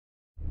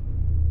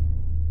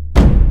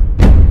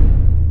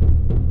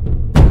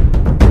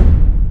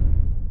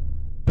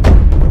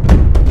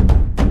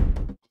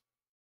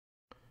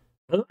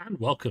Hello and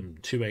welcome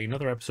to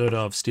another episode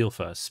of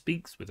Steelfur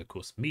Speaks with, of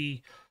course,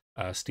 me,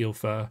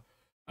 Steelfur.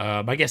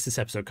 I guess this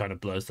episode kind of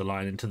blurs the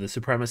line into the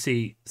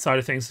supremacy side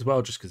of things as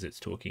well, just because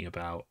it's talking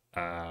about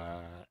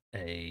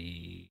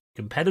a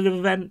competitive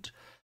event.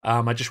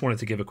 I just wanted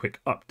to give a quick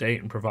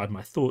update and provide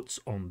my thoughts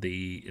on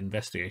the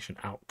investigation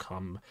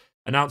outcome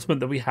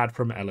announcement that we had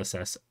from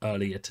LSS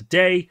earlier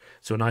today.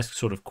 So a nice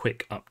sort of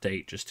quick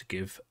update just to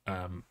give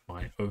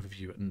my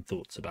overview and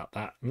thoughts about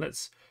that. And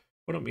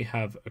why don't we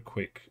have a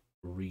quick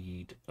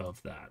read of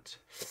that.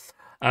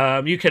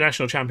 UK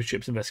National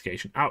Championships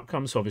investigation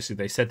outcome. So obviously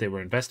they said they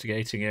were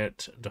investigating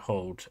it to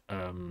hold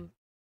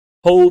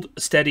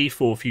steady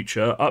for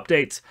future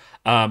updates.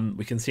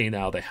 We can see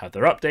now they have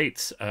their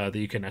updates.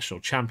 The UK National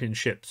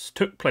Championships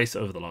took place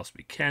over the last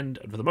weekend,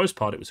 and for the most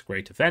part it was a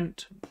great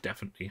event.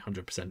 Definitely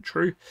 100%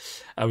 true.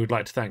 We'd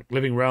like to thank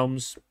Living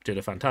Realms, did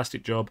a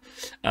fantastic job.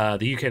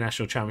 The UK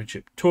National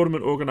Championship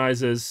tournament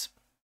organisers,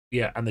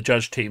 yeah, and the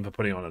judge team for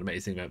putting on an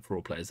amazing event for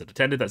all players that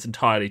attended. That's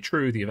entirely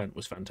true. The event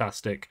was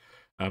fantastic.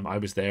 I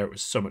was there. It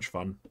was so much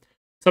fun.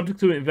 Subject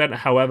to the event,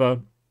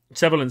 however,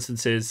 several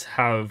instances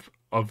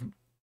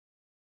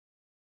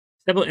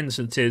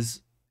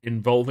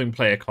involving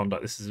player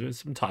conduct. This is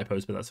some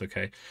typos, but that's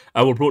okay.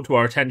 Were brought to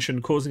our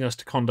attention, causing us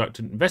to conduct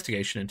an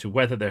investigation into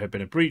whether there had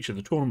been a breach of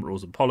the tournament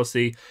rules and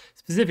policy,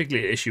 specifically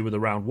an issue with the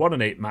round 1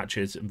 and 8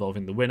 matches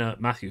involving the winner,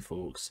 Matthew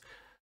Fawkes.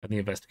 And the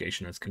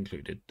investigation has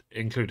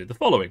included the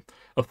following: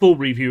 a full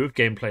review of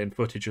gameplay and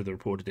footage of the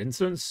reported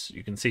incidents.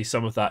 You can see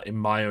some of that in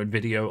my own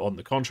video on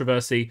the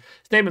controversy.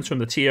 Statements from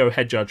the TO,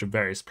 head judge, and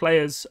various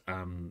players.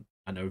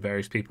 I know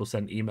various people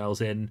sent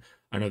emails in.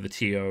 I know the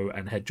TO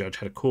and head judge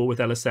had a call with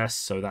LSS,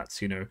 so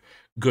that's,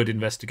 good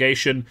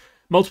investigation.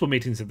 Multiple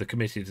meetings of the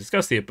committee to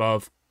discuss the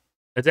above,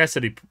 assess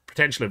any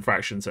potential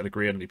infractions, and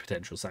agree on any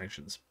potential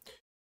sanctions.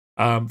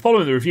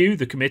 Following the review,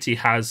 the committee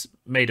has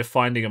made a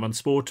finding of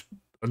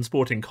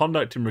unsporting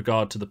conduct in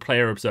regard to the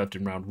player observed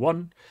in round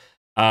 1,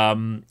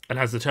 and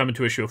has determined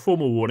to issue a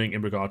formal warning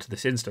in regard to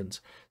this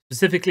instance.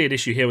 Specifically, at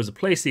issue here was a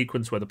play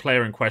sequence where the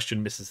player in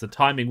question misses the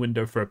timing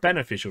window for a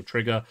beneficial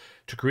trigger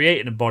to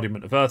create an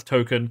embodiment of Earth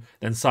token,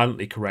 then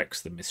silently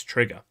corrects the missed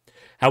trigger.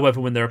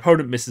 However, when their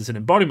opponent misses an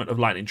embodiment of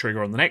Lightning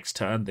Trigger on the next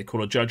turn, they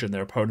call a judge and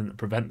their opponent and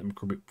prevent them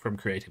from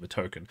creating a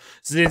token.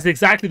 So this is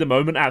exactly the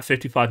moment at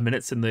 55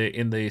 minutes in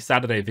the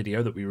Saturday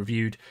video that we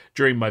reviewed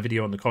during my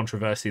video on the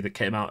controversy that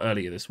came out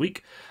earlier this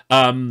week.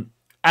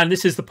 And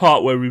this is the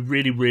part where we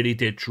really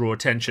did draw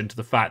attention to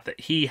the fact that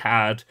he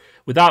had,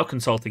 without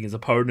consulting his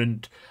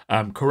opponent,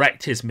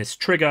 correct his missed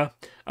trigger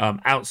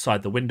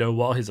outside the window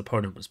while his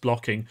opponent was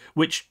blocking,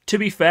 which, to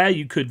be fair,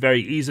 you could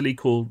very easily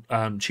call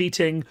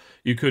cheating.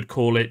 You could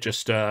call it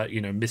just,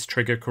 missed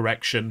trigger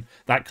correction,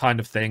 that kind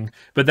of thing.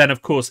 But then,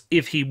 of course,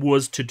 if he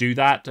was to do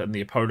that and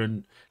the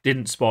opponent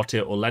didn't spot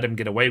it or let him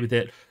get away with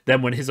it,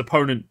 then when his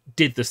opponent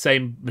did the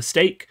same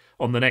mistake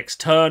on the next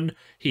turn,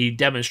 he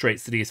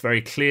demonstrates that he is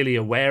very clearly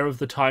aware of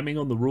the timing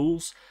on the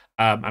rules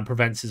and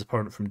prevents his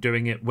opponent from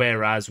doing it,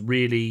 whereas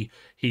really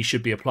he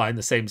should be applying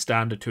the same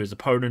standard to his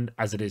opponent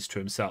as it is to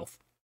himself.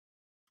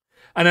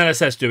 And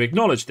LSS do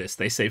acknowledge this.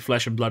 They say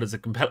Flesh and Blood is a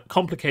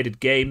complicated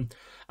game,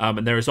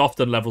 and there is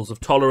often levels of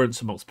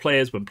tolerance amongst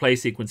players when play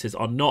sequences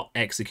are not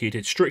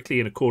executed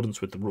strictly in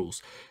accordance with the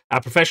rules.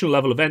 At professional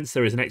level events,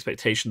 there is an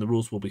expectation the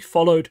rules will be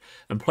followed,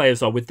 and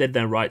players are within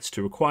their rights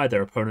to require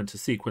their opponent to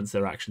sequence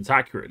their actions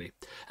accurately.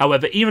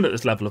 However, even at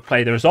this level of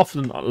play, there is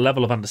often a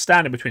level of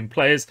understanding between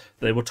players that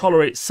they will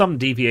tolerate some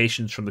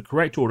deviations from the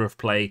correct order of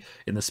play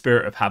in the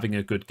spirit of having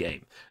a good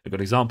game. A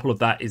good example of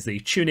that is the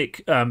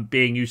tunic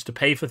being used to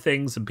pay for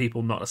things, and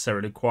people not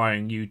necessarily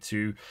requiring you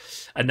to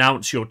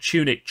announce your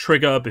tunic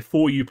trigger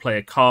before you play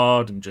a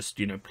card and just,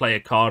 play a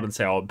card and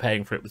say, oh, I'm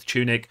paying for it with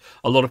tunic.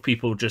 A lot of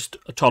people just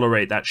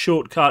tolerate that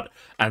shortcut,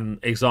 and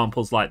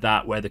examples like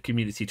that where the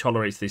community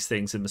tolerates these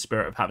things in the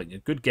spirit of having a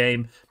good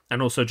game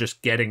and also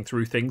just getting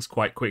through things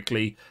quite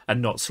quickly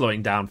and not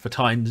slowing down for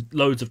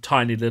loads of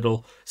tiny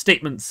little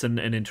statements and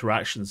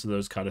interactions and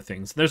those kind of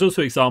things. There's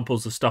also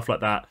examples of stuff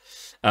like that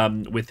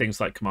with things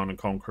like Command and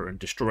Conquer and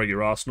destroy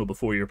your arsenal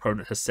before your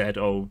opponent has said,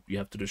 oh, you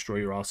have to destroy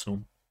your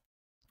arsenal.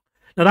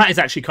 Now, that is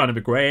actually kind of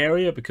a grey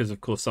area because,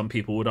 of course, some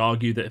people would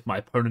argue that if my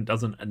opponent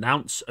doesn't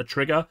announce a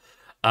trigger,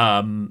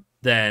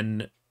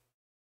 then,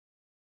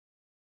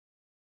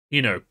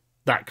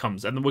 that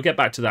comes. And then we'll get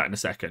back to that in a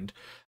second.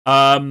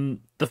 The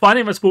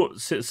finding of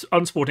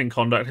unsporting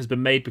conduct has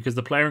been made because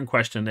the player in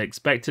question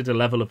expected a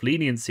level of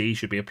leniency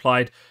should be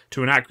applied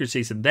to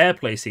inaccuracies in their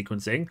play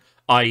sequencing,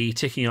 i.e.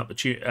 ticking up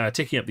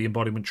the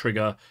embodiment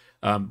trigger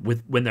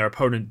when their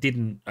opponent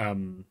didn't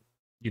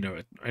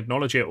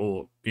acknowledge it,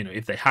 or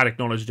if they had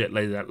acknowledged it,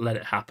 let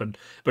it happen,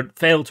 but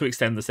failed to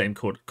extend the same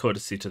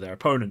courtesy to their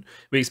opponent.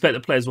 We expect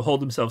that players will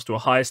hold themselves to a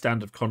higher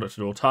standard of conduct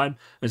at all time,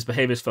 and his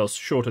behaviours fell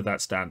short of that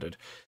standard.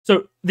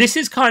 So this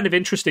is kind of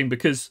interesting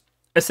because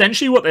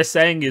essentially what they're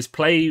saying is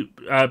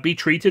be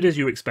treated as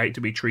you expect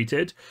to be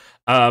treated,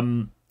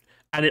 and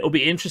it'll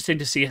be interesting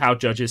to see how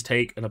judges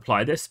take and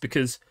apply this,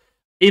 because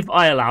if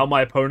I allow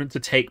my opponent to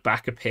take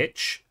back a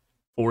pitch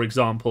for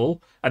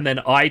example, and then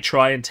I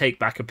try and take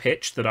back a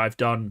pitch that I've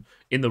done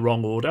in the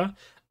wrong order,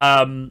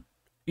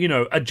 you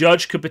know, a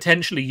judge could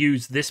potentially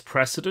use this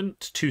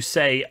precedent to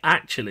say,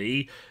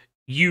 actually,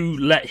 you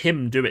let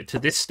him do it to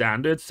this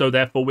standard, so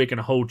therefore we're going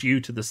to hold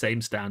you to the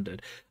same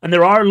standard. And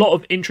there are a lot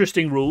of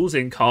interesting rules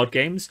in card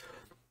games,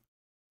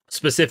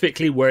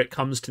 specifically where it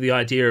comes to the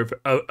idea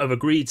of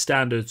agreed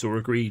standards or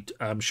agreed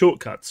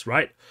shortcuts,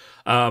 right?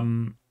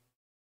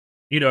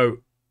 You know,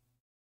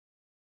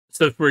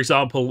 so for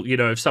example, you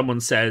know, if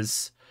someone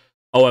says,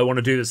 oh, I want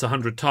to do this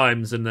 100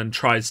 times and then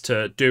tries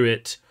to do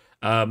it,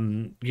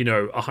 you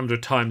know,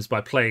 100 times by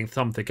playing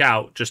something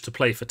out just to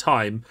play for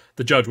time,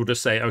 the judge will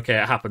just say,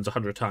 okay, it happens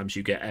 100 times,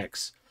 you get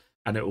X,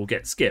 and it will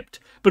get skipped.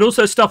 But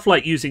also stuff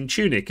like using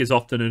Tunic is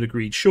often an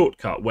agreed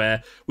shortcut,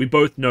 where we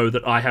both know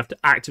that I have to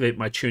activate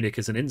my Tunic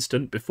as an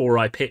instant before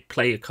I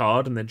play a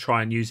card and then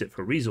try and use it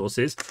for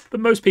resources.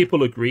 But most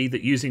people agree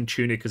that using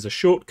Tunic as a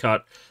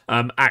shortcut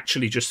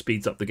actually just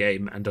speeds up the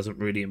game and doesn't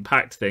really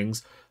impact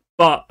things.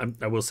 But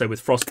I will say with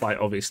Frostbite,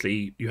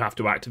 obviously, you have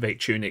to activate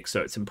Tunic,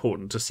 so it's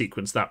important to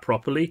sequence that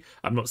properly.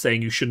 I'm not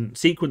saying you shouldn't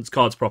sequence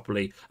cards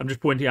properly. I'm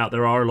just pointing out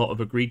there are a lot of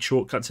agreed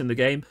shortcuts in the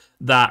game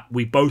that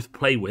we both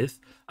play with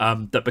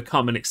that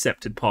become an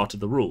accepted part of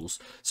the rules.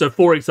 So,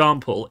 for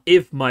example,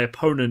 if my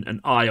opponent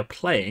and I are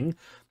playing,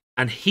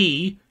 and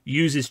he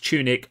uses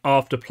Tunic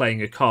after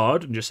playing a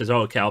card and just says,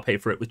 oh, okay, I'll pay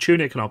for it with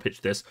Tunic and I'll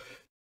pitch this,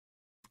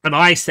 and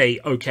I say,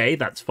 okay,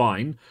 that's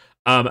fine,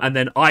 and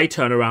then I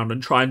turn around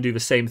and try and do the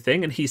same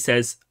thing, and he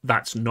says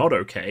that's not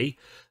okay,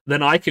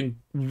 then I can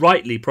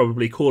rightly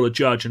probably call a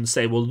judge and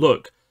say, well,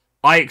 look,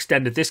 I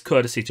extended this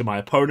courtesy to my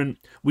opponent.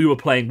 We were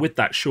playing with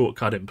that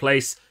shortcut in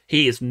place.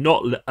 He is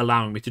not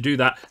allowing me to do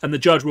that, and the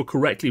judge will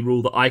correctly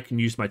rule that I can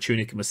use my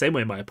Tunic in the same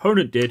way my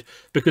opponent did,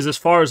 because as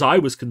far as I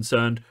was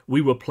concerned,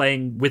 we were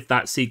playing with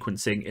that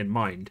sequencing in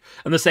mind.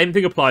 And the same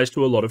thing applies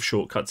to a lot of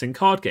shortcuts in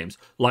card games,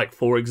 like,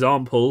 for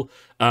example,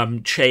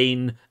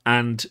 Chain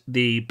and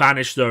the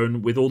Banish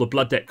Zone, with all the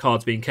Blood Debt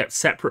cards being kept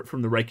separate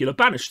from the regular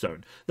Banish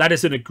Zone. That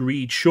is an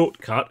agreed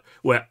shortcut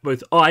where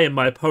both I and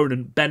my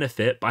opponent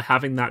benefit by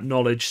having that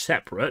knowledge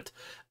separate,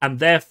 and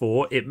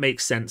therefore it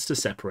makes sense to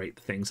separate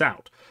the things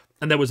out.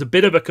 And there was a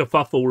bit of a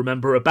kerfuffle,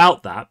 remember,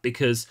 about that,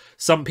 because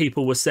some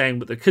people were saying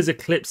that because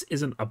Eclipse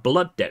isn't a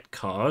Blood Debt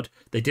card,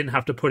 they didn't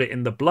have to put it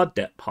in the Blood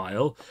Debt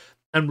pile.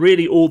 And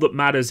really all that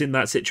matters in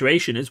that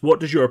situation is,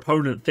 what does your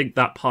opponent think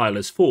that pile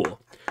is for?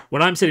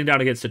 When I'm sitting down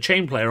against a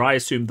Chain player, I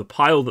assume the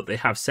pile that they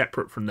have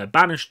separate from their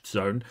Banished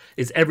Zone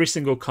is every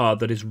single card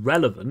that is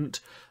relevant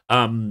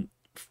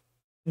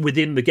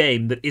within the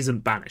game that isn't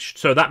banished.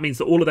 So that means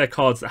that all of their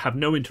cards that have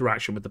no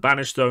interaction with the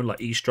Banished Zone,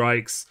 like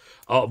E-Strikes,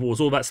 Art of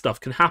Wars, all that stuff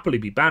can happily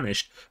be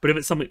banished. But if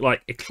it's something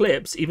like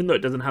Eclipse, even though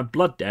it doesn't have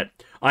Blood Debt,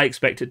 I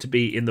expect it to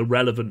be in the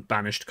relevant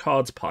banished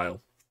cards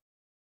pile,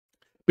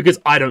 because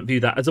I don't view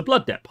that as a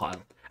Blood Debt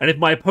pile. And if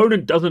my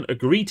opponent doesn't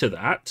agree to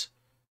that,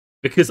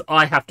 because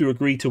I have to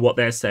agree to what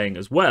they're saying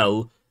as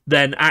well,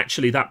 then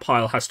actually that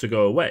pile has to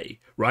go away,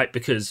 right?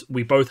 Because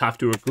we both have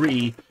to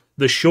agree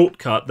the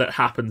shortcut that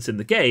happens in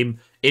the game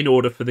in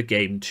order for the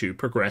game to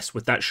progress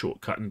with that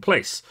shortcut in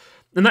place.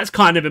 And that's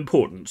kind of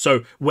important.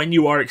 So when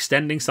you are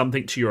extending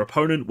something to your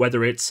opponent,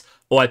 whether it's,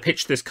 oh, I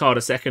pitched this card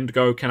a second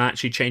ago, can I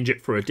actually change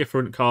it for a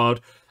different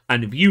card?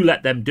 And if you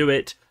let them do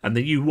it, and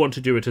then you want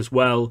to do it as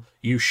well,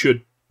 you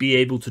should be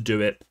able to do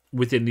it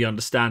within the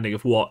understanding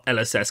of what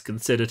LSS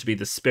consider to be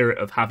the spirit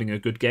of having a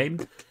good game.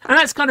 And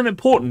that's kind of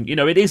important. You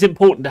know, it is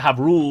important to have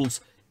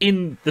rules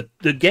in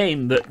the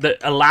game that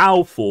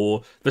allow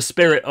for the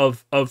spirit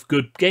of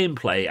good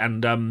gameplay.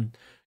 And,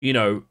 you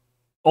know,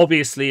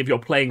 obviously, if you're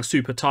playing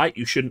super tight,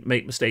 you shouldn't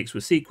make mistakes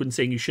with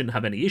sequencing. You shouldn't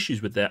have any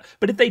issues with that.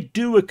 But if they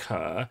do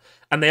occur,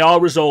 and they are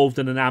resolved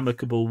in an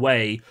amicable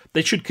way,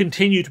 they should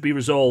continue to be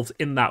resolved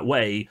in that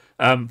way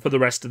for the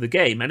rest of the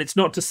game. And it's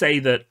not to say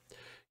that,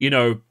 you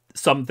know,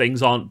 some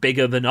things aren't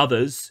bigger than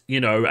others, you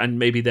know, and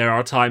maybe there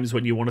are times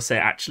when you want to say,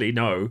 actually,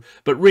 no.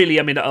 But really,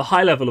 I mean, at a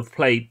high level of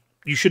play,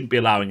 you shouldn't be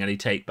allowing any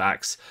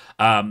takebacks.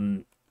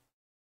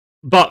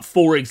 But,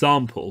 for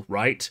example,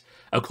 right,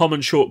 a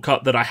common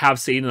shortcut that I have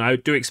seen, and I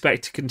do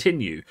expect to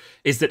continue,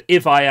 is that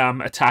if I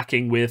am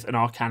attacking with an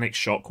Arcanic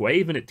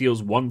Shockwave and it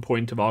deals 1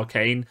 point of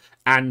Arcane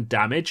and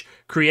damage,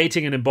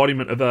 creating an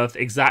embodiment of Earth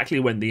exactly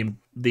when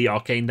the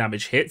Arcane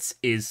damage hits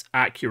is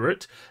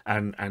accurate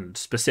and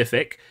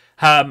specific.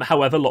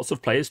 However, lots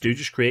of players do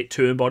just create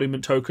 2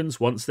 embodiment tokens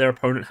once their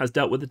opponent has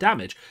dealt with the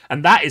damage.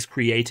 And that is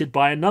created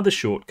by another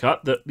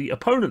shortcut that the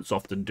opponents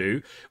often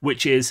do,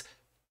 which is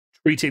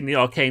treating the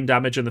arcane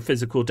damage and the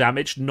physical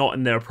damage not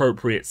in their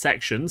appropriate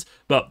sections,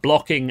 but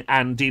blocking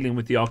and dealing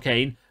with the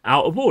arcane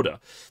out of order.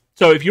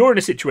 So if you're in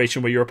a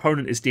situation where your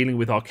opponent is dealing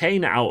with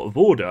arcane out of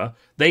order,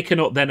 they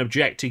cannot then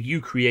object to you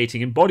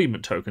creating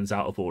embodiment tokens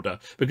out of order,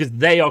 because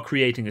they are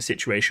creating a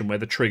situation where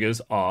the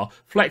triggers are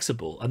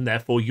flexible, and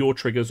therefore your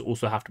triggers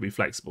also have to be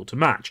flexible to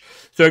match.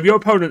 So if your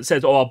opponent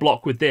says, oh, I'll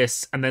block with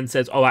this, and then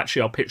says, oh,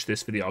 actually, I'll pitch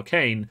this for the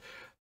arcane,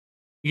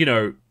 you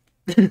know,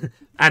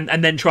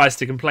 and then tries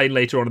to complain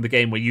later on in the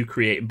game where you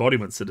create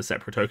embodiments of a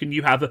separate token,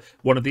 you have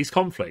one of these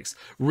conflicts.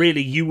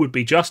 Really, you would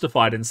be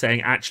justified in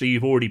saying, actually,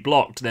 you've already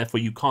blocked, therefore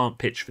you can't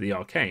pitch for the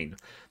arcane.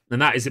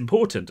 And that is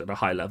important at a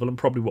high level and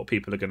probably what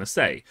people are going to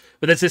say.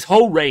 But there's this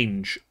whole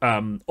range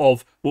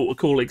of what we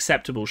call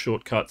acceptable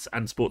shortcuts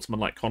and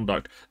sportsmanlike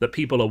conduct that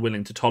people are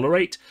willing to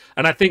tolerate.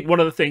 And I think one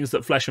of the things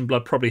that Flesh and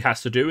Blood probably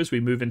has to do as we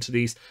move into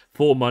these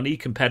for money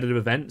competitive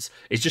events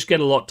is just get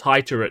a lot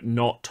tighter at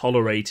not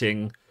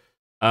tolerating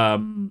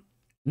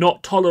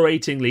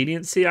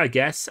leniency, I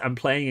guess, and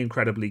playing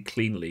incredibly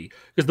cleanly.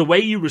 Because the way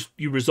you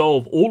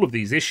resolve all of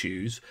these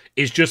issues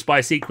is just by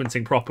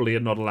sequencing properly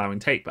and not allowing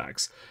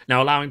takebacks.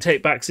 Now, allowing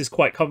takebacks is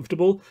quite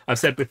comfortable. I've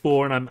said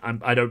before, and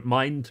I don't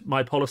mind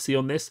my policy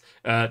on this,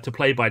 to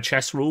play by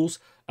chess rules,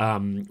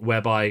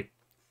 whereby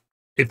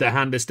if their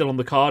hand is still on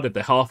the card, if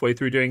they're halfway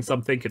through doing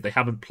something, if they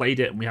haven't played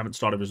it and we haven't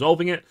started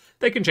resolving it,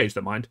 they can change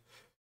their mind.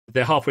 If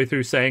they're halfway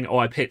through saying, oh,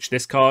 I pitched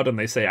this card, and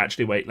they say,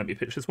 actually, wait, let me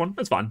pitch this one,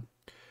 that's fine.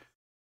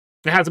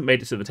 It hasn't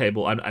made it to the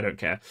table. I don't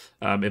care.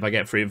 If I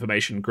get free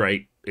information,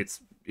 great. It's,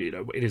 you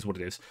know, it is what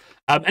it is.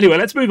 Anyway,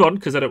 let's move on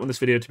because I don't want this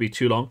video to be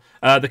too long.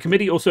 The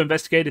committee also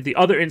investigated the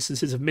other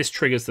instances of missed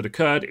triggers that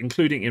occurred,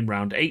 including in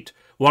round 8.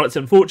 While it's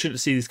unfortunate to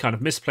see these kind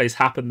of misplays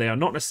happen, they are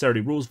not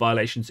necessarily rules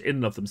violations in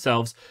and of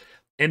themselves.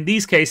 In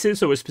these cases,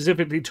 so we're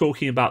specifically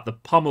talking about the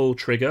pummel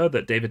trigger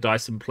that David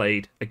Dyson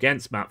played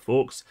against Matt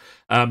Fawkes.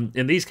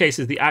 In these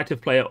cases, the active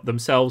player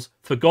themselves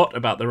forgot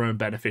about their own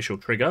beneficial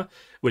trigger,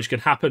 which can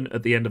happen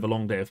at the end of a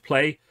long day of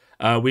play.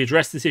 We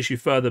address this issue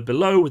further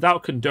below.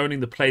 Without condoning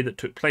the play that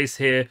took place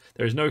here,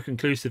 there is no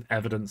conclusive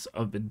evidence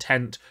of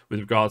intent with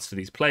regards to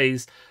these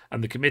plays,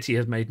 and the committee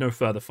has made no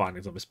further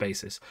findings on this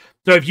basis.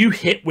 So if you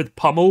hit with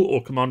pummel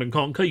or command and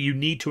conquer, you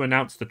need to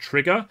announce the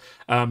trigger.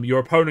 Your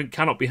opponent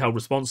cannot be held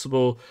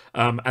responsible,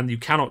 and you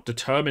cannot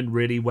determine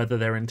really whether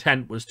their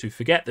intent was to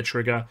forget the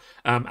trigger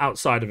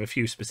outside of a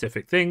few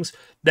specific things.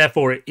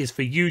 Therefore, it is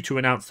for you to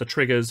announce the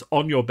triggers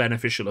on your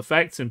beneficial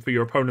effects and for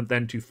your opponent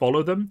then to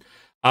follow them.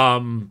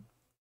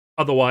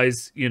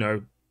 Otherwise, you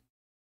know,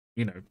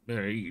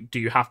 do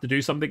you have to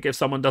do something if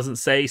someone doesn't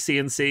say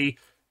CNC?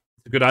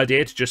 It's a good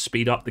idea to just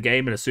speed up the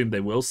game and assume they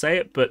will say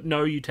it, but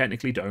no, you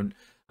technically don't,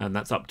 and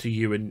that's up to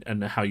you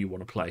and how you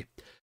want to play.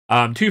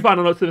 Two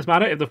final notes to this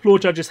matter. If the floor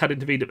judges had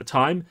intervened at the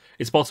time,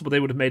 it's possible they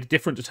would have made a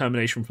different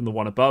determination from the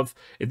one above.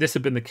 If this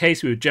had been the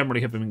case, we would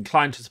generally have been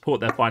inclined to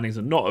support their findings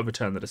and not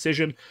overturn the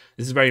decision.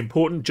 This is very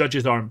important.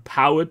 Judges are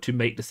empowered to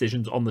make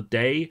decisions on the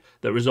day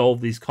that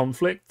resolve these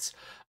conflicts.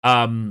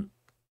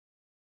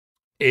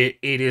 It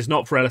is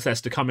not for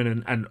LSS to come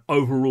in and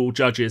overrule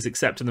judges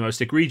except in the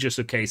most egregious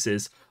of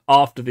cases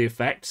after the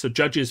effect. So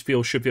judges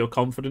should feel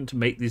confident to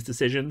make these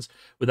decisions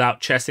without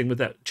checking with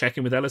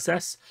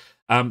LSS.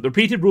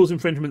 Repeated rules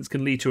infringements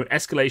can lead to an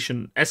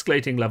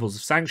escalating levels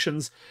of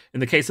sanctions. In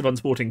the case of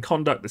unsporting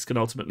conduct, this can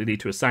ultimately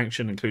lead to a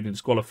sanction, including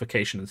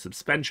disqualification and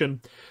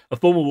suspension. A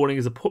formal warning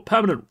is a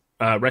permanent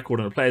record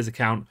on a player's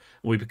account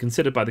and will be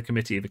considered by the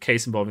committee if a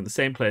case involving the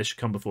same player should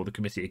come before the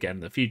committee again in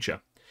the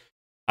future.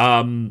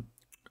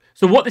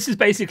 So what this is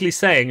basically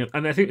saying,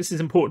 and I think this is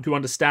important to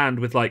understand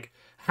with like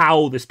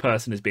how this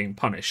person is being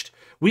punished.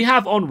 We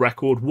have on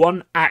record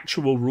one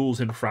actual rules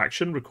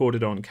infraction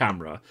recorded on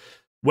camera.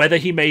 Whether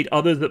he made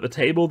others at the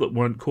table that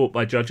weren't caught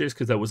by judges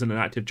because there wasn't an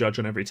active judge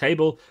on every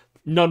table,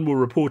 none were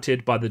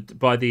reported by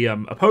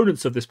the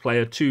opponents of this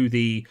player to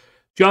the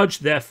judge.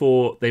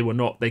 Therefore,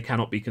 they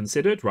cannot be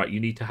considered. Right? You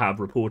need to have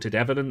reported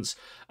evidence.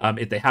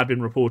 If they had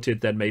been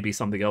reported, then maybe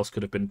something else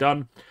could have been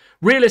done.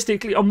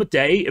 Realistically, on the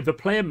day, if a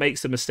player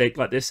makes a mistake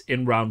like this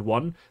in round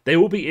 1, they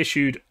will be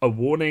issued a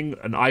warning,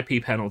 an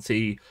IP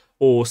penalty,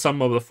 or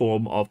some other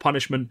form of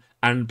punishment,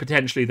 and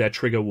potentially their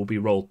trigger will be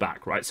rolled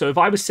back, right? So if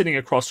I was sitting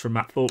across from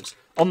Matt Fawkes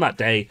on that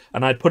day,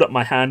 and I'd put up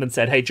my hand and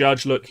said, hey,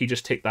 judge, look, he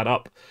just ticked that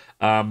up,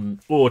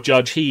 or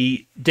judge,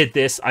 he did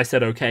this, I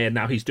said okay, and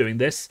now he's doing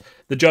this,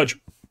 the judge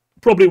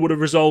probably would have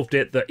resolved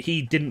it that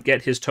he didn't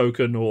get his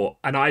token,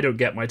 and I don't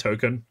get my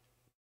token.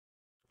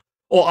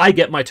 Or I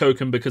get my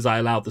token because I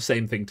allowed the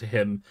same thing to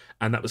him,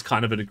 and that was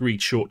kind of an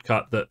agreed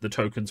shortcut that the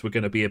tokens were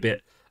going to be a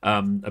bit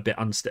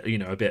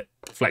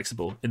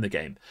flexible in the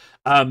game.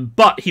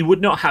 But he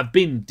would not have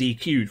been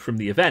DQ'd from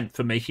the event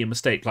for making a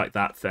mistake like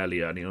that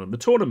fairly early on in the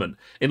tournament,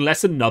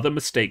 unless another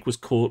mistake was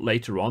caught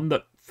later on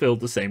that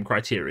filled the same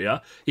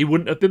criteria. He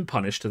wouldn't have been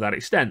punished to that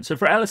extent. So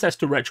for LSS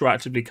to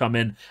retroactively come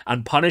in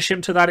and punish him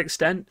to that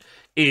extent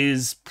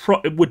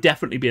it would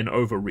definitely be an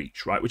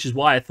overreach, right? Which is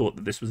why I thought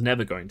that this was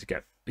never going to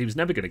get. He was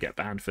never going to get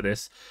banned for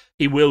this.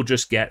 He will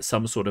just get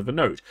some sort of a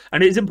note.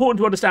 And it's important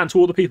to understand to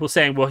all the people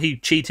saying, well, he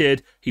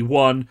cheated, he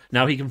won,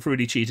 now he can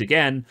freely cheat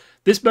again.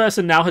 This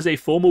person now has a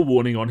formal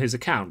warning on his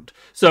account.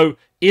 So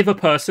if a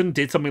person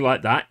did something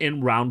like that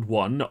in round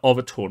 1 of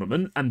a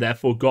tournament and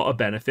therefore got a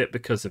benefit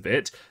because of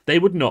it, they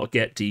would not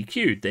get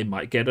DQ'd. They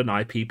might get an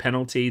IP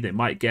penalty, they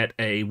might get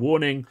a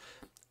warning.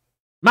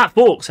 Matt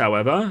Fawkes,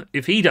 however,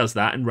 if he does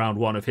that in round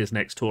 1 of his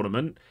next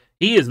tournament,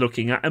 he is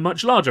looking at a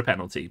much larger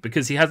penalty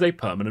because he has a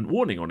permanent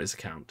warning on his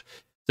account.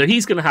 So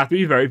he's going to have to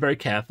be very, very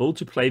careful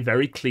to play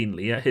very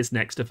cleanly at his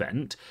next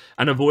event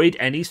and avoid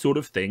any sort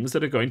of things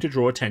that are going to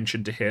draw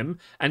attention to him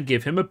and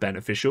give him a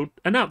beneficial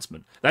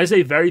announcement. That is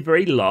a very,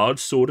 very large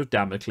sword of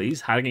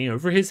Damocles hanging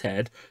over his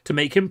head to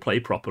make him play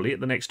properly at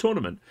the next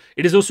tournament.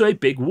 It is also a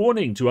big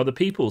warning to other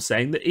people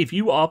saying that if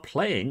you are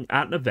playing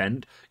at an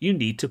event, you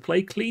need to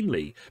play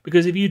cleanly.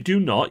 Because if you do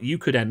not, you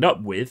could end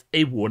up with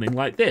a warning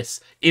like this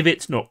if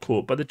it's not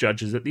caught by the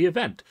judges at the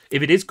event.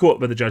 If it is caught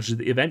by the judges at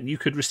the event, you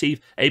could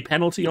receive a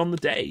penalty on the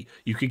day.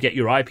 You could get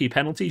your IP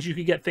penalties, you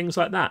could get things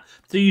like that.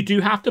 So you do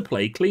have to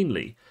play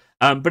cleanly.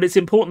 But it's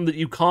important that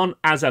you can't,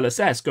 as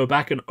LSS, go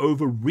back and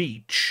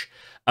overreach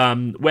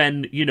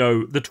when, you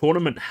know, the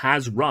tournament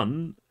has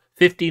run,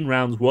 15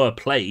 rounds were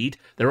played,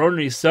 there are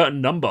only a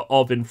certain number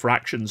of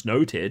infractions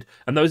noted,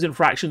 and those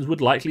infractions would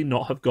likely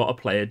not have got a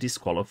player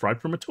disqualified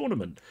from a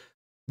tournament.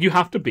 You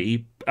have to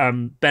be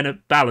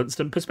balanced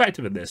and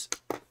perspective in this.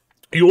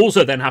 You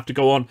also then have to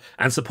go on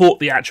and support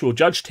the actual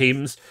judge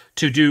teams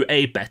to do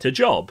a better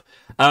job.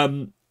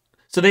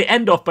 So they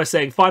end off by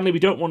saying, finally, we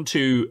don't want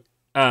to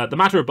the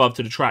matter above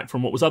to detract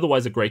from what was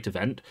otherwise a great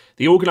event.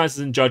 The organisers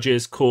and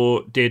judges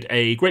corps did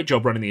a great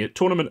job running the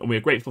tournament, and we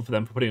are grateful for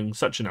them for putting on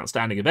such an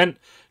outstanding event.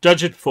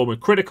 Judges perform a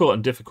critical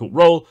and difficult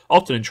role,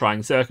 often in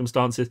trying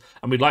circumstances,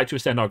 and we'd like to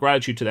extend our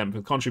gratitude to them for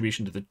the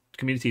contribution to the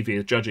community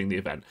via judging the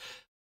event.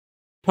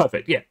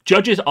 Perfect. Yeah,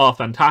 judges are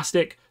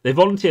fantastic. They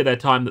volunteer their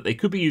time that they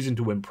could be using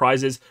to win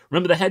prizes.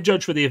 Remember, the head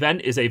judge for the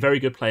event is a very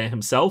good player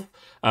himself.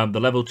 The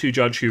level 2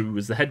 judge who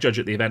was the head judge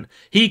at the event,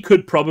 he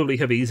could probably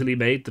have easily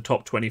made the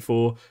top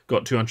 24,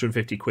 got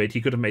 250 quid. He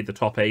could have made the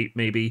top 8,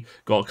 maybe,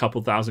 got a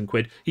couple thousand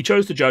quid. He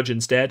chose to judge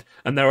instead,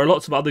 and there are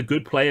lots of other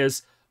good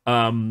players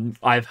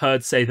I've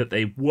heard say that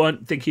they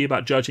weren't thinking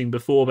about judging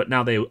before, but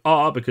now they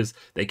are because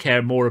they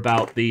care more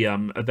about the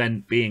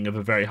event being of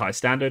a very high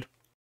standard.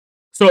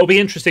 So it'll be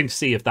interesting to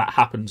see if that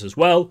happens as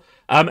well.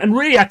 And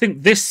really, I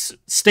think this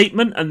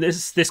statement and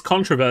this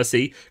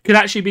controversy could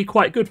actually be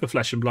quite good for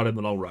Flesh and Blood in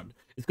the long run.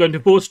 It's going to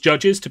force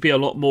judges to be a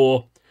lot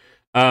more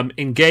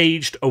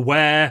engaged,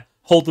 aware,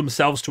 hold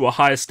themselves to a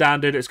higher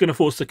standard. It's going to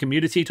force the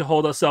community to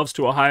hold ourselves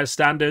to a higher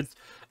standard.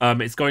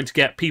 It's going to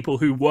get people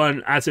who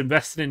weren't as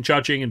invested in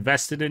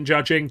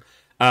judging.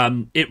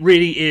 It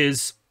really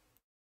is,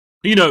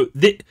 you know,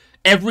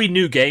 every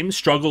new game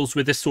struggles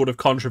with this sort of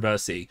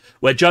controversy,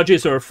 where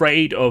judges are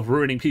afraid of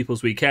ruining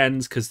people's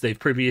weekends because they've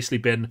previously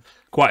been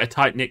quite a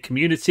tight-knit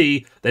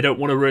community. They don't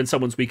want to ruin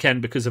someone's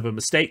weekend because of a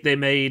mistake they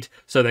made,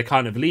 so they're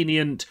kind of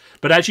lenient.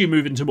 But as you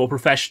move into more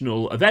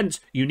professional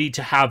events, you need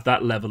to have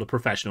that level of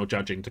professional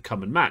judging to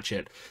come and match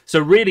it. So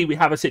really, we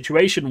have a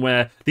situation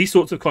where these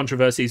sorts of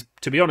controversies,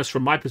 to be honest,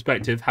 from my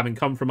perspective, having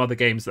come from other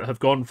games that have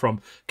gone from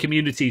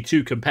community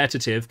to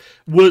competitive,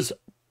 was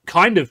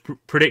kind of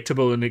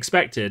predictable and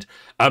expected,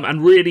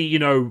 and really, you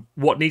know,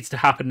 what needs to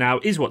happen now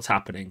is what's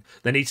happening.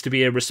 There needs to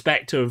be a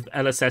respect of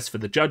LSS for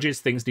the judges.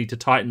 Things need to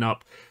tighten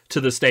up to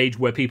the stage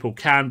where people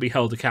can be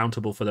held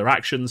accountable for their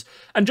actions,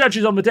 and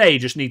judges on the day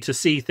just need to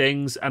see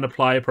things and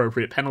apply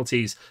appropriate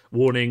penalties,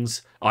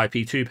 warnings,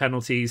 IP2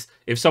 penalties.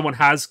 If someone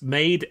has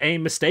made a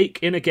mistake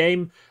in a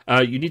game,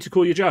 you need to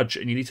call your judge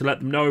and you need to let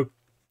them know,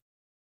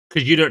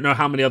 because you don't know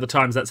how many other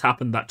times that's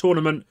happened that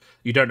tournament.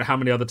 You don't know how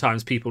many other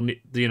times people need,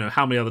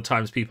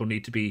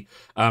 need to be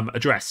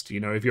addressed.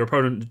 You know, if your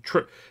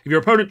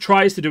opponent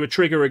tries to do a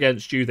trigger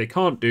against you, they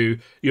can't do.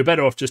 You're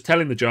better off just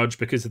telling the judge,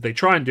 because if they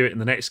try and do it in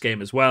the next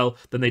game as well,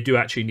 then they do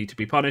actually need to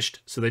be punished.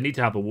 So they need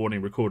to have a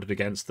warning recorded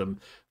against them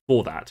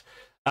for that.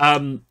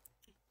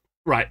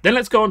 Right, then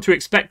let's go on to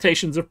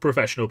expectations of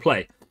professional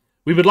play.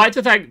 We would like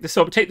to take this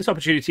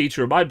opportunity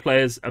to remind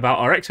players about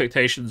our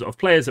expectations of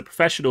players at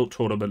professional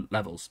tournament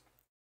levels.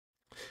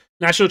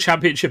 National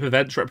Championship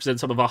events represent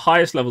some of our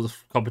highest levels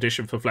of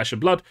competition for Flesh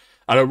and Blood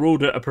and are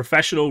ruled at a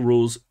professional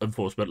rules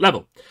enforcement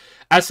level.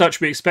 As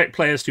such, we expect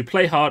players to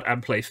play hard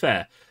and play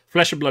fair.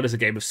 Flesh and Blood is a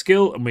game of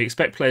skill, and we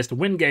expect players to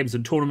win games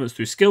and tournaments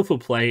through skillful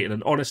play in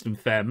an honest and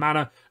fair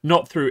manner,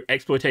 not through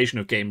exploitation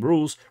of game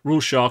rules,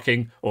 rule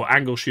sharking, or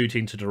angle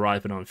shooting to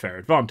derive an unfair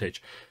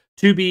advantage.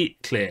 To be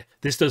clear,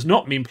 this does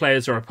not mean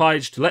players are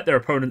obliged to let their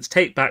opponents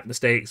take back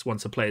mistakes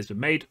once a play has been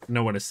made.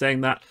 No one is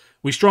saying that.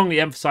 We strongly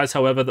emphasise,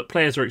 however, that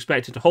players are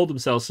expected to hold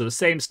themselves to the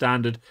same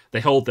standard they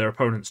hold their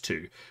opponents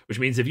to, which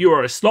means if you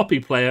are a sloppy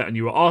player and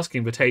you are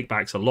asking for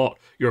takebacks a lot,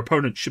 your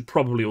opponent should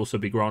probably also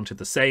be granted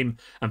the same,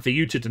 and for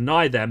you to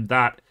deny them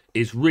that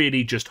is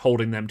really just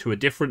holding them to a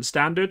different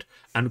standard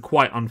and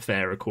quite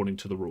unfair according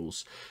to the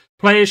rules.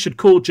 Players should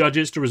call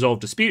judges to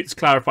resolve disputes,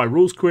 clarify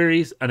rules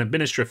queries, and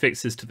administer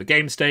fixes to the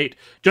game state.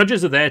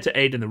 Judges are there to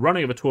aid in the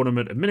running of a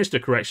tournament, administer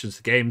corrections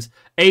to games,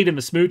 aid in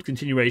the smooth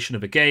continuation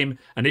of a game,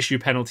 and issue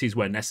penalties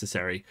where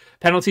necessary.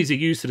 Penalties are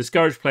used to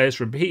discourage players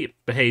from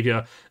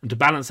behaviour and to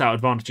balance out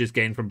advantages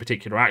gained from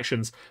particular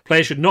actions.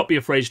 Players should not be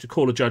afraid to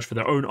call a judge for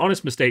their own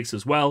honest mistakes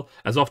as well,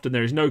 as often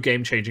there is no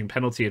game-changing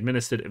penalty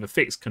administered if a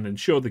fix can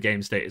ensure the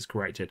game state is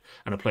corrected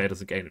and a player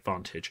doesn't gain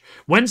advantage.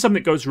 When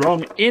something goes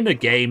wrong in a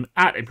game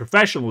at a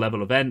professional level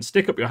event,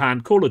 stick up your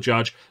hand, call a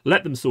judge,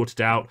 let them sort it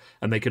out,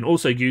 and they can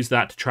also use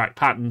that to track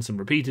patterns and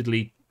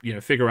repeatedly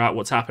figure out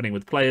what's happening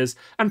with players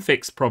and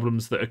fix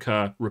problems that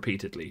occur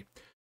repeatedly.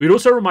 We'd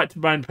also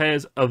remind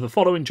players of the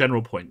following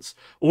general points.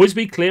 Always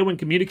be clear when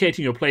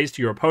communicating your plays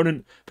to your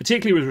opponent,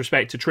 particularly with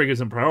respect to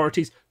triggers and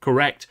priorities.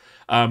 Correct.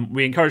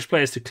 We encourage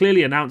players to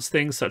clearly announce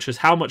things such as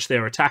how much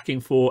they're attacking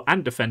for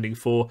and defending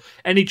for,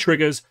 any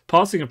triggers,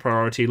 passing of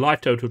priority,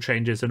 life total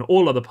changes, and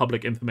all other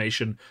public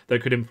information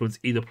that could influence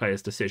either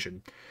player's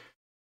decision.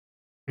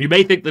 You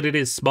may think that it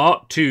is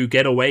smart to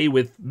get away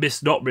with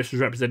not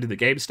misrepresenting the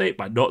game state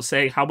by not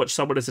saying how much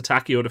someone is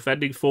attacking or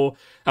defending for.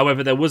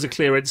 However, there was a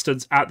clear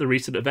instance at the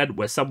recent event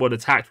where someone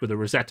attacked with a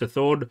Rosetta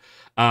Thorn.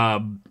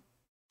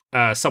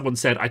 Someone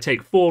said, I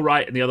take 4,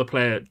 right? And the other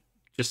player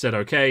just said,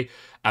 okay.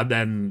 And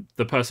then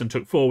the person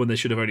took 4 when they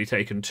should have only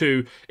taken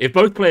 2. If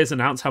both players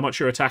announce how much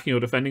you're attacking or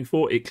defending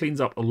for, it cleans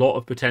up a lot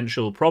of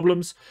potential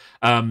problems.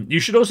 You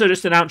should also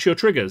just announce your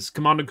triggers.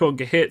 Command and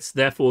Conquer hits,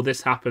 therefore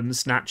this happens.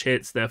 Snatch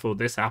hits, therefore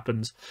this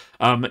happens.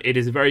 It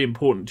is very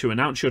important to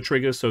announce your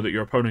triggers so that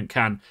your opponent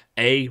can,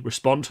 A,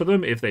 respond to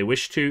them if they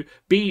wish to,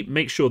 B,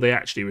 make sure they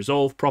actually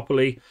resolve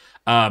properly,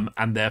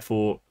 and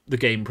therefore the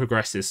game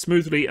progresses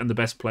smoothly and the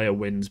best player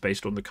wins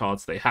based on the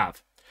cards they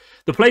have.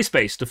 The play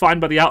space,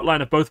 defined by the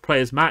outline of both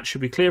players' match,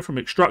 should be clear from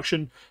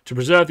instruction to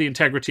preserve the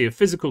integrity of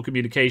physical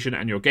communication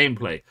and your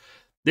gameplay.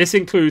 This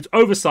includes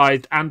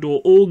oversized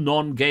and/or all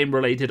non-game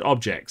related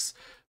objects.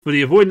 For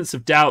the avoidance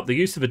of doubt, the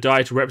use of a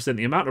die to represent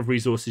the amount of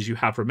resources you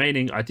have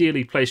remaining,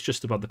 ideally placed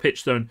just above the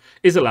pitch zone,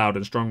 is allowed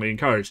and strongly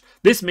encouraged.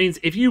 This means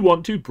if you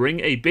want to bring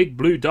a big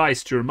blue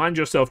dice to remind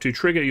yourself to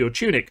trigger your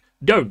tunic,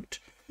 don't.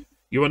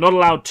 You are not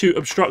allowed to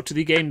obstruct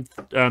the game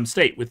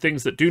state with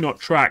things that do not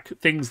track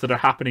things that are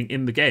happening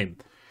in the game.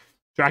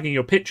 Tracking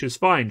your pitch is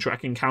fine.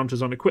 Tracking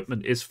counters on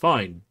equipment is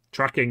fine.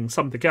 Tracking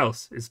something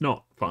else is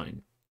not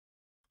fine.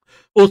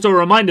 Also, a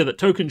reminder that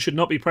tokens should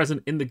not be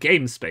present in the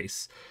game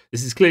space.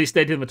 This is clearly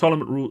stated in the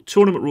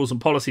tournament rules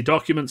and policy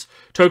documents.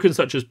 Tokens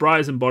such as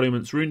Briar's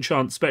embodiments, rune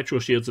chants,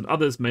 spectral shields, and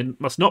others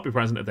must not be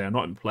present if they are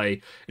not in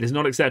play. It is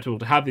not acceptable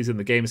to have these in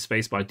the game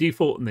space by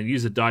default and then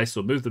use a dice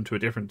or move them to a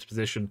different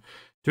position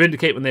to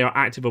indicate when they are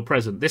active or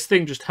present. This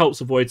thing just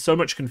helps avoid so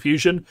much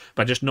confusion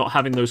by just not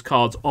having those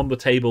cards on the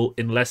table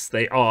unless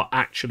they are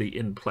actually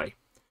in play.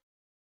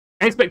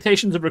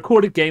 Expectations of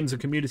recorded games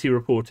and community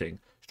reporting.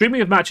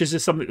 Streaming of matches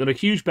is something that a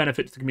huge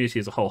benefit to the community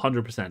as a whole,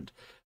 100%.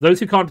 Those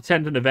who can't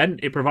attend an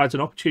event, it provides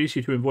an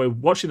opportunity to enjoy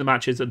watching the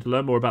matches and to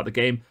learn more about the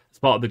game as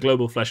part of the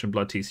global Flesh and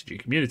Blood TCG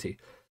community.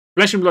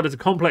 Flesh and Blood is a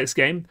complex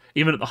game.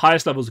 Even at the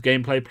highest levels of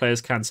gameplay, players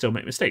can still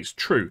make mistakes.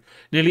 True.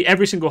 Nearly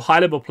every single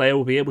high-level player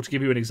will be able to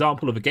give you an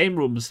example of a game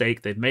rule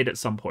mistake they've made at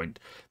some point.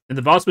 In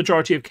the vast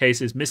majority of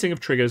cases, missing of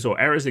triggers or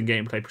errors in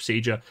gameplay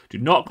procedure do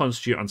not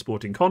constitute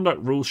unsporting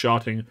conduct, rules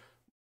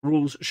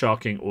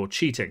sharking, or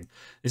cheating.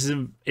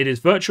 It is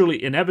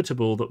virtually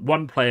inevitable that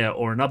one player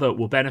or another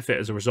will benefit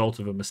as a result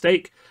of a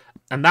mistake,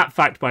 and that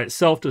fact by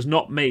itself does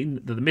not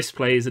mean that the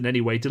misplay is in any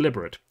way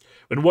deliberate.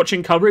 When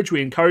watching coverage,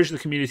 we encourage the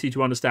community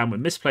to understand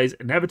when misplays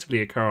inevitably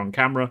occur on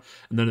camera,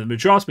 and that in the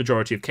vast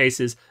majority of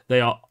cases,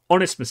 they are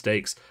honest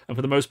mistakes, and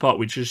for the most part,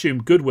 we should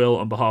assume goodwill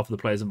on behalf of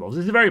the players involved.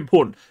 This is very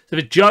important. So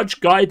the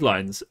judge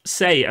guidelines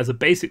say, as a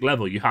basic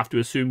level, you have to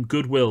assume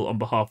goodwill on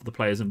behalf of the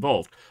players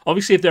involved.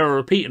 Obviously, if there are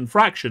repeat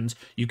infractions,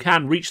 you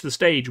can reach the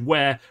stage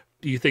where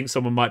you think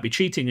someone might be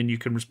cheating, and you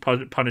can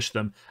punish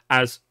them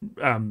as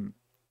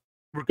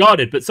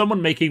regarded, but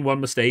someone making one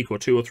mistake or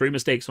 2 or 3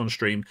 mistakes on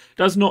stream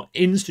does not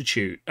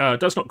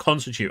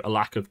constitute a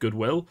lack of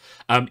goodwill,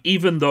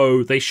 even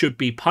though they should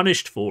be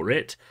punished for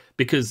it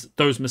because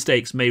those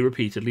mistakes may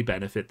repeatedly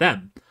benefit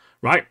them,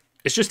 right?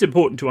 It's just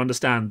important to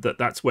understand that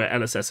that's where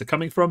LSS are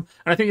coming from,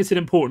 and I think it's an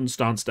important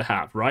stance to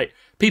have, right?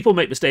 People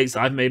make mistakes.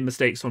 I've made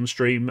mistakes on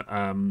stream.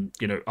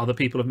 Other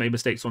people have made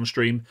mistakes on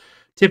stream.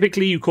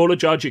 Typically, you call a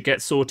judge, it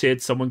gets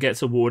sorted, someone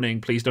gets a warning,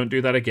 please don't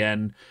do that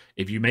again.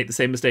 If you make the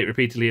same mistake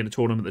repeatedly in a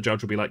tournament, the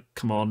judge will be like,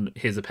 come on,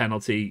 here's a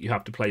penalty, you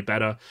have to play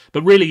better.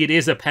 But really, it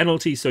is a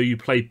penalty so you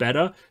play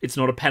better. It's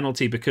not a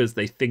penalty because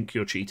they think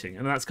you're cheating,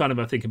 and that's kind of,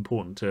 I think,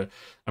 important to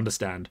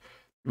understand.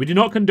 We do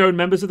not condone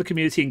members of the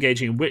community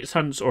engaging in witch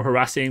hunts or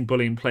harassing,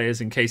 bullying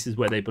players in cases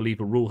where they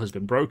believe a rule has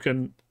been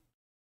broken.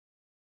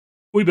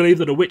 We believe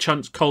that a witch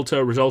hunt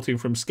culture resulting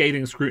from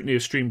scathing scrutiny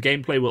of stream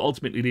gameplay will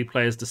ultimately lead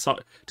players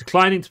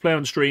declining to play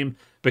on stream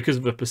because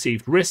of a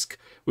perceived risk.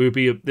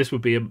 This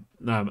would be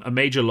a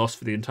major loss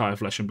for the entire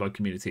Flesh and Blood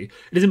community.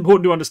 It is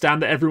important to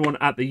understand that everyone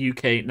at the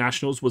UK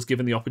Nationals was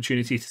given the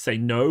opportunity to say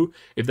no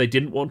if they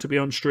didn't want to be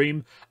on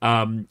stream.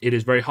 It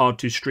is very hard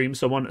to stream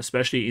someone,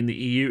 especially in the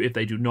EU, if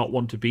they do not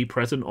want to be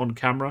present on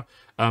camera,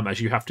 as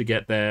you have to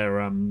get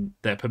their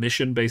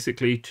permission,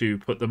 basically, to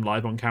put them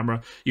live on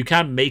camera. You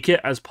can make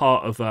it as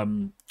part of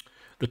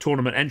the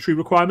tournament entry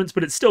requirements,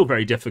 but it's still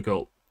very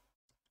difficult.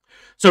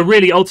 So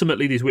really,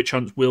 ultimately, these witch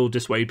hunts will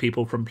dissuade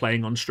people from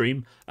playing on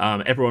stream.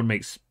 Everyone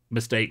makes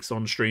mistakes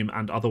on stream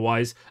and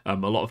otherwise. A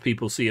lot of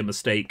people see a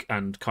mistake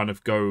and kind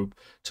of go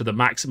to the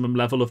maximum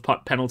level of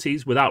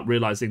penalties without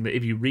realizing that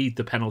if you read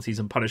the penalties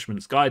and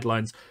punishments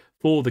guidelines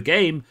for the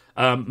game,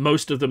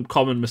 most of them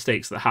common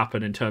mistakes that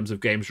happen in terms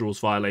of games rules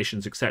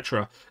violations,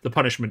 etc., the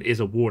punishment is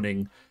a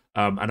warning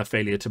and a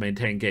failure to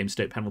maintain game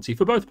state penalty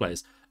for both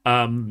players.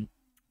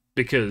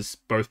 Because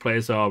both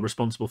players are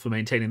responsible for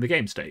maintaining the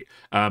game state,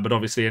 but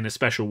obviously in a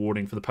special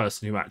warning for the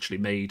person who actually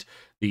made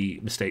the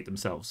mistake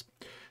themselves.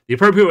 The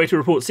appropriate way to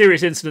report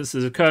serious incidents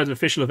that occurred at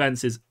official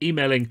events is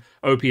emailing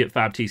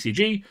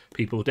op@fabtcg.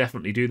 People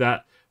definitely do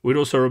that. We'd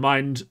also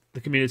remind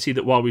the community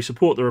that while we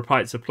support the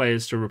rights of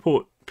players to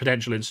report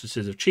potential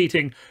instances of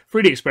cheating,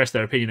 freely express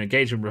their opinion,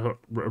 engage in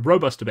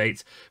robust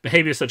debates,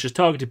 behaviour such as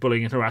targeted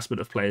bullying and harassment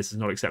of players is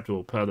not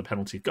acceptable per the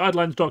penalty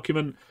guidelines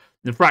document.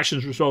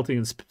 Infractions resulting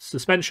in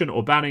suspension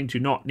or banning do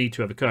not need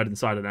to have occurred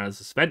inside an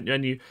LSS event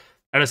venue.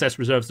 LSS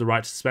reserves the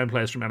right to suspend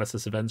players from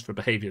LSS events for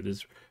behaviour that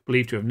is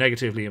believed to have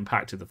negatively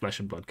impacted the Flesh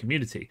and Blood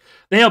community.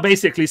 They are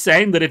basically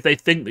saying that if they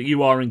think that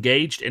you are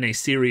engaged in a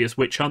serious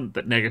witch hunt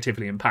that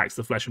negatively impacts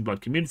the Flesh and Blood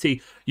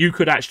community, you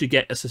could actually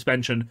get a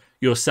suspension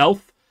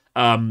yourself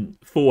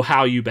for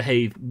how you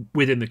behave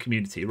within the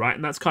community, right?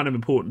 And that's kind of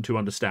important to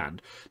understand.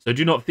 So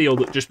do not feel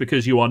that just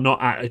because you are not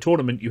at a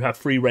tournament, you have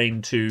free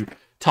reign to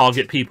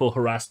target people,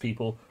 harass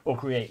people, or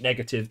create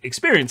negative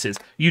experiences.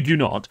 You do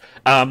not.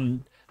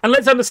 And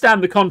let's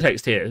understand the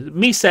context here.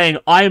 Me saying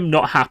I am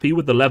not happy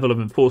with the level of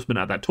enforcement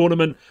at that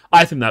tournament.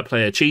 I think that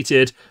player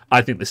cheated.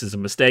 I think this is a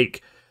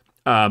mistake.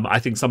 I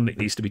think something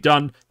needs to be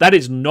done. That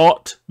is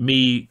not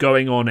me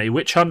going on a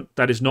witch hunt.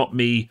 That is not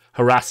me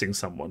harassing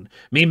someone.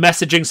 Me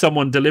messaging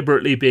someone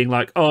deliberately being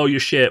like, oh, you're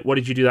shit. What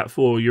did you do that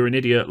for? You're an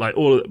idiot. Like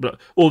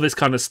all this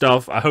kind of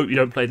stuff. I hope you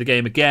don't play the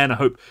game again. I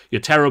hope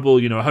you're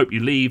terrible. You know, I hope you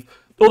leave.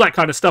 All that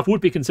kind of stuff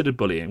would be considered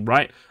bullying,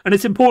 right? And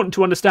it's important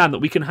to understand that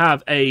we can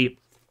have a...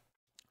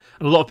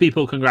 And a lot of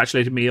people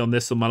congratulated me on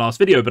this on my last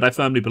video, but I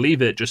firmly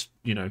believe it just,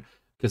 you know,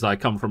 because I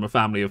come from a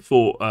family of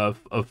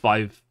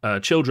five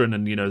children,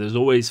 and, you know, there's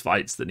always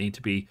fights that need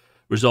to be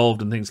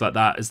resolved and things like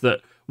that, is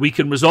that we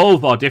can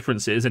resolve our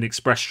differences and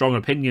express strong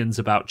opinions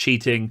about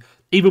cheating,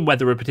 even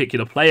whether a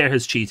particular player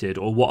has cheated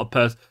or what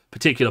a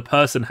particular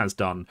person has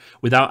done,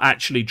 without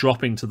actually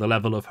dropping to the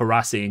level of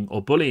harassing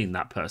or bullying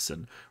that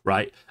person,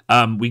 right?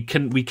 We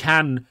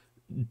can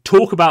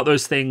talk about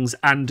those things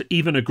and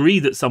even agree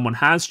that someone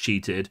has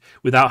cheated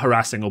without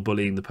harassing or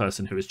bullying the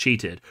person who has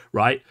cheated,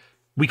 right?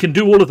 We can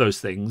do all of those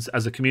things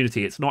as a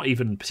community. It's not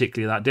even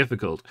particularly that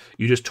difficult.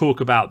 You just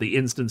talk about the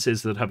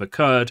instances that have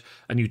occurred,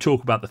 and you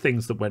talk about the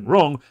things that went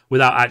wrong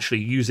without actually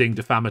using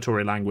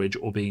defamatory language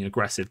or being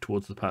aggressive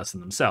towards the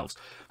person themselves.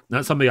 And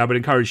that's something I would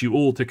encourage you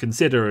all to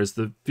consider as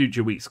the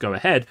future weeks go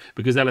ahead,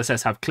 because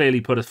LSS have clearly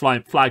put a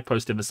flag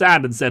post in the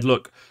sand and said,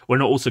 look, we're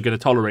not also going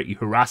to tolerate you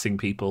harassing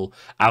people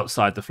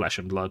outside the Flesh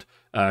and Blood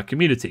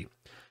community.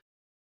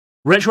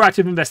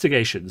 Retroactive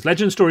investigations.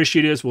 Legend Story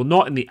Studios will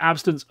not, in the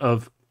absence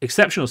of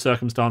exceptional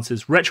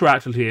circumstances,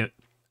 retroactively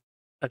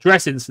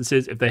address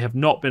instances if they have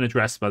not been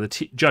addressed by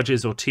the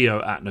judges or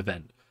TO at an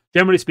event.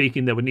 Generally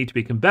speaking, there would need to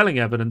be compelling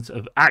evidence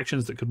of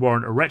actions that could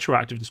warrant a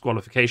retroactive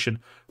disqualification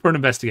for an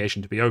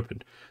investigation to be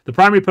opened. The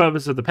primary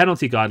purpose of the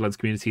penalty guidelines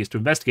community is to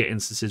investigate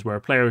instances where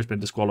a player has been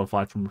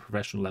disqualified from a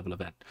professional level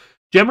event.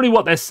 Generally,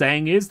 what they're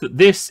saying is that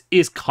this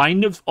is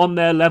kind of on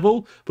their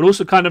level, but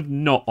also kind of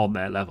not on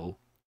their level.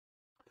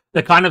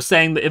 They're kind of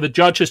saying that if a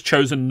judge has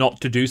chosen not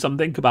to do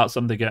something about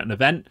something at an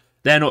event,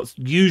 they're not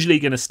usually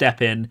going to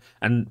step in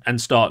and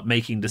start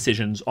making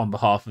decisions on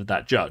behalf of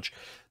that judge.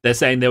 They're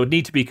saying there would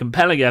need to be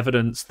compelling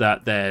evidence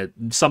that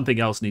something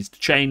else needs to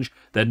change.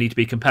 There need to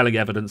be compelling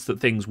evidence that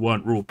things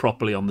weren't ruled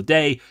properly on the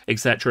day,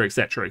 etc.,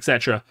 etc.,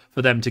 etc.,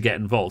 for them to get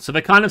involved. So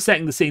they're kind of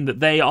setting the scene that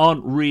they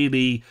aren't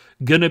really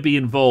going to be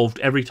involved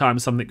every time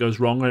something goes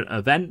wrong at an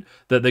event,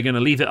 that they're going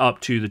to leave it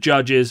up to the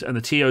judges and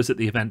the TOs at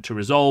the event to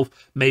resolve.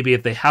 Maybe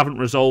if they haven't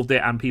resolved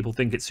it and people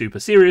think it's super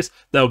serious,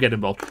 they'll get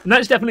involved. And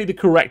that's definitely the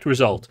correct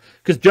result,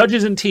 because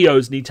judges and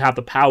TOs need to have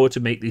the power to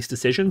make these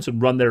decisions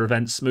and run their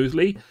events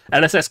smoothly.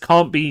 LSS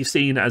can't be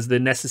seen as the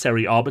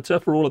necessary arbiter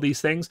for all of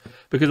these things,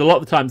 because a lot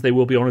of the times they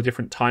will be on a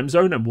different time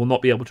zone and will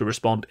not be able to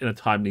respond in a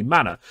timely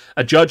manner.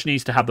 A judge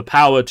needs to have the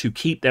power to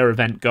keep their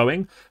event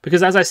going,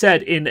 because as I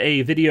said in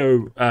a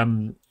video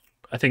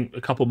I think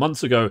a couple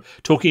months ago,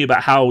 talking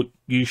about how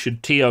you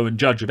should TO and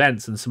judge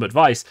events and some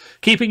advice,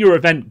 keeping your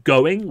event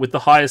going with the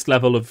highest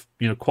level of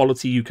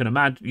quality you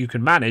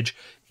can manage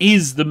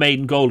is the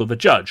main goal of a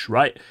judge,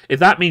 right?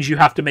 If that means you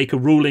have to make a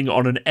ruling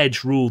on an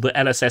edge rule that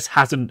LSS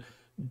hasn't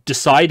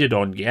decided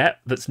on yet,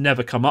 that's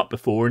never come up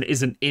before and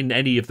isn't in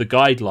any of the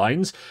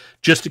guidelines,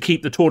 just to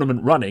keep the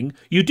tournament running,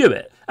 you do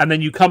it. And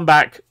then you come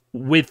back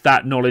with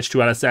that knowledge to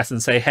LSS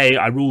and say, hey,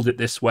 I ruled it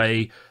this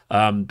way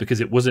because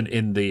it wasn't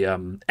in the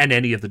in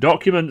any of the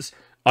documents.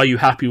 Are you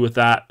happy with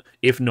that?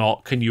 If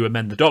not, can you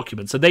amend the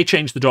documents? So they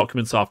change the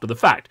documents after the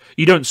fact.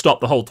 You don't stop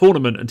the whole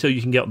tournament until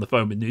you can get on the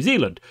phone with New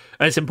Zealand.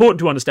 And it's important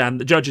to understand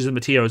that judges and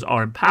the TOs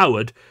are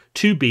empowered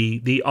to be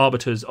the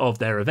arbiters of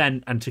their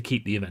event and to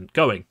keep the event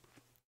going.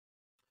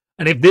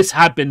 And if this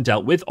had been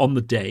dealt with on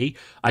the day,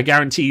 I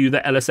guarantee you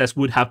that LSS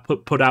would have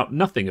put out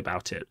nothing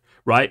about it,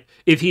 right?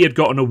 If he had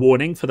gotten a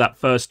warning for that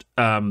first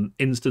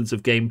instance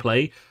of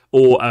gameplay,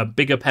 or a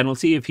bigger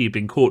penalty if he had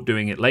been caught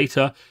doing it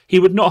later, he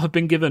would not have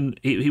been given,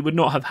 he would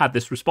not have had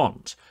this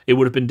response. It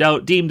would have been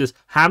deemed as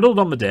handled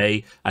on the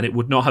day, and it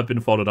would not have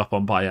been followed up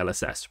on by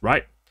LSS,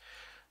 right?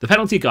 The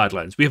penalty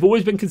guidelines. We have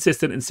always been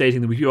consistent in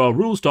stating that we view our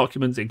rules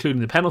documents,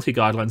 including the penalty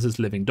guidelines, as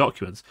living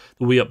documents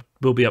that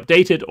will be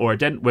updated or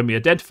when we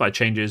identify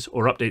changes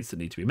or updates that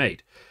need to be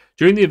made.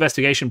 During the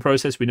investigation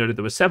process, we noted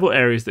there were several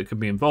areas that could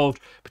be involved,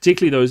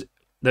 particularly those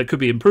that could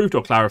be improved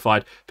or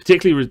clarified,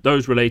 particularly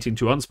those relating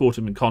to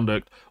unsportsmanlike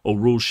conduct or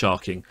rules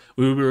sharking.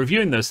 We will be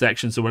reviewing those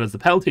sections as well as the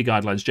penalty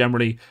guidelines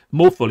generally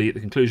more fully at the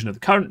conclusion of the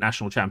current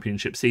national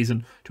championship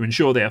season to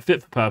ensure they are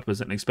fit for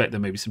purpose, and expect there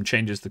may be some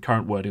changes to the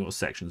current wording or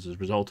sections as a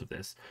result of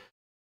this.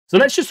 So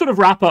let's just sort of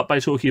wrap up by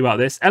talking about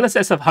this.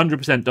 LSS have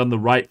 100% done the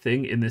right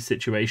thing in this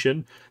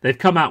situation. They've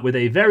come out with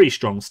a very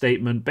strong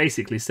statement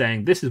basically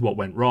saying this is what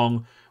went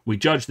wrong. We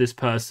judge this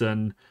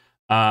person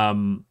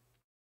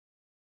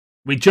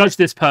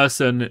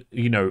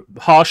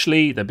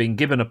harshly. They're being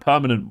given a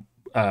permanent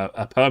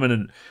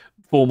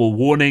formal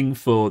warning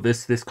for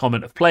this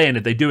comment of play, and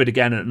if they do it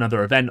again at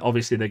another event,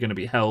 obviously they're going to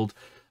be held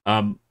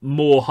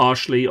more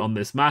harshly on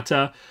this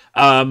matter.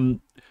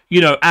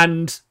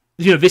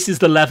 This is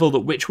the level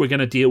at which we're going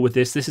to deal with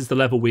this. This is the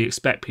level we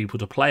expect people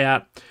to play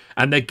at,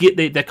 and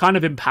they're kind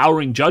of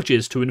empowering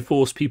judges to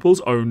enforce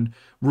people's own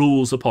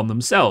rules upon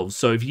themselves.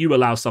 So if you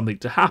allow something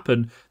to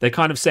happen, they're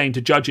kind of saying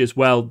to judges,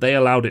 well, they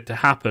allowed it to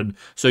happen,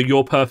 so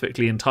you're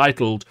perfectly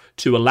entitled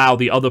to allow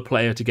the other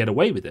player to get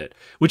away with it,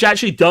 which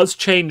actually does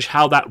change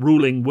how that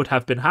ruling would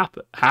have been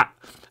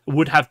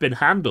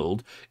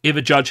handled if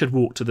a judge had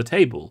walked to the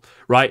table,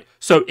 right?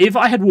 So if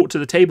I had walked to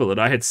the table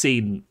and I had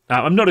seen,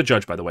 I'm not a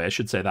judge, by the way, I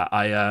should say that.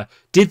 I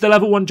did the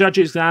level 1 judge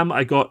exam.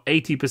 I got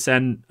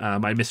 80%.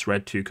 I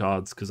misread 2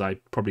 cards because I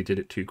probably did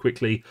it too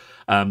quickly.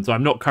 So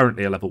I'm not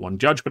currently a level 1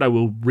 judge, but I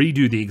will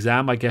redo the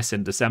exam, I guess,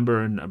 in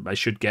December, and I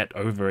should get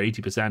over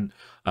 80%.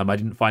 I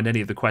didn't find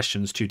any of the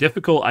questions too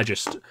difficult. I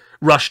just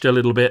rushed a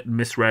little bit and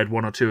misread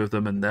 1 or 2 of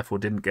them, and therefore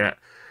didn't get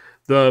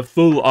the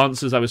full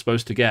answers I was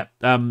supposed to get.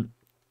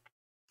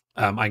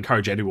 I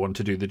encourage anyone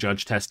to do the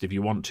judge test if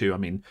you want to. I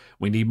mean,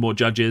 we need more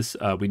judges.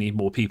 We need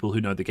more people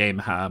who know the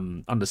game,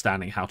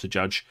 understanding how to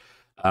judge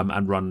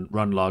and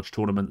run large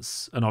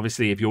tournaments. And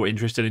obviously, if you're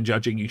interested in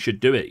judging, you should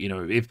do it. You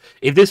know, if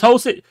this whole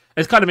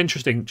it's kind of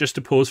interesting, just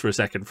to pause for a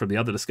second from the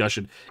other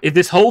discussion. If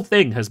this whole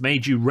thing has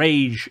made you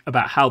rage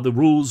about how the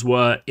rules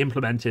were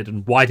implemented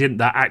and why didn't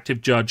that active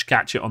judge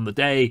catch it on the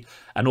day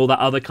and all that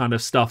other kind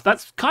of stuff,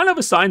 that's kind of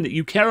a sign that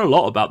you care a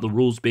lot about the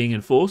rules being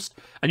enforced,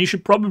 and you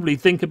should probably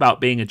think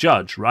about being a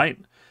judge, right?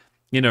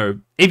 You know,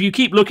 if you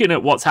keep looking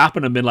at what's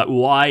happened and been like,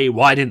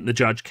 why didn't the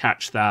judge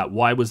catch that?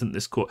 Why wasn't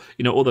this caught?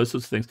 You know, all those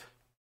sorts of things.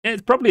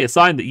 It's probably a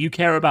sign that you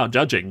care about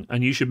judging,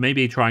 and you should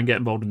maybe try and get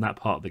involved in that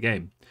part of the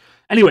game.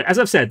 Anyway, as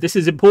I've said, this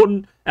is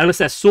important.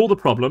 LSS saw the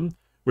problem,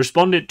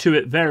 responded to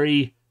it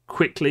very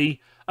quickly,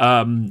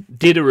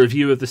 did a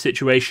review of the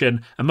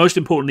situation, and most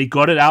importantly,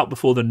 got it out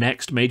before the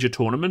next major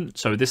tournament.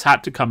 So this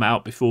had to come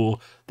out before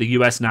the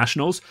US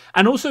Nationals,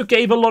 and also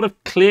gave a lot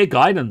of clear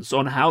guidance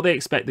on how they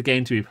expect the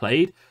game to be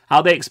played,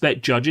 how they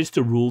expect judges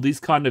to rule these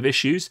kind of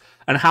issues,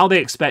 and how they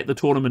expect the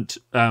tournament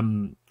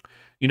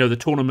the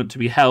tournament to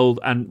be held,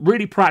 and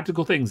really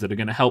practical things that are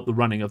going to help the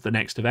running of the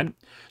next event.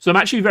 So I'm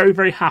actually very,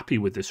 very happy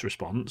with this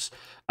response.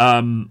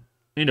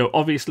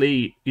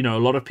 Obviously, a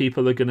lot of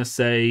people are going to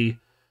say,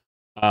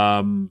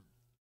 a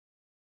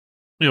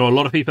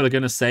lot of people are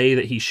going to say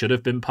that he should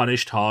have been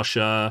punished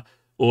harsher,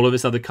 all of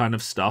this other kind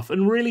of stuff.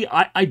 And really,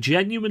 I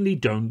genuinely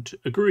don't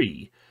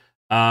agree.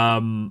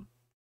 I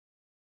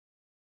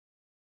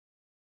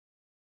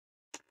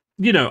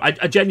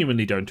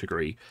genuinely don't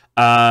agree.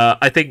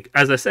 I think,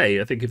 as I say,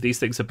 if these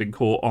things had been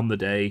caught on the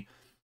day,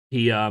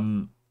 he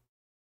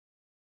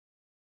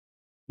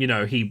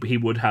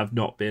would have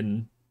not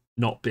been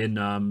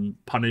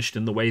punished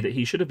in the way that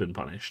he should have been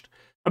punished.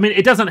 I mean,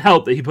 it doesn't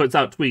help that he puts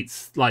out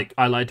tweets like,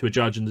 I lied to a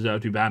judge and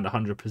deserve to be banned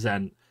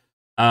 100%.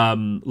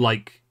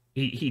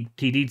 He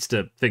needs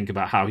to think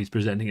about how he's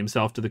presenting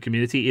himself to the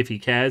community if he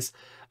cares.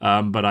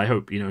 But I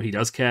hope, he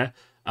does care.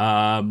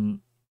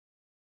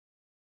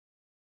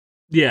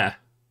 Yeah.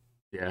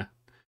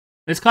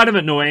 It's kind of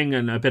annoying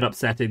and a bit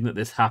upsetting that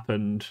this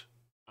happened,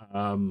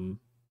 at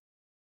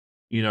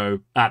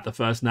the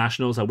first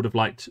Nationals. I would have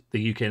liked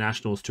the UK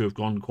Nationals to have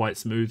gone quite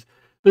smooth.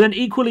 But then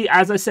equally,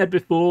 as I said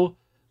before,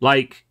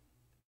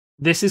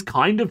 this is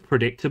kind of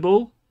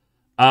predictable.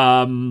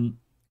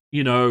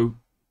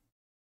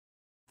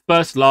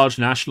 First large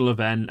national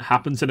event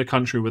happens in a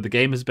country where the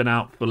game has been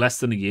out for less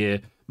than a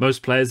year.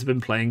 Most players have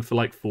been playing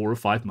for 4 or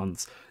 5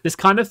 months. This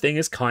kind of thing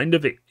is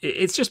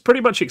it's just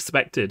pretty much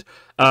expected.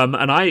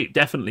 And I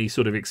definitely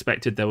sort of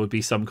expected there would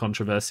be some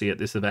controversy at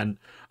this event.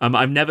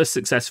 I've never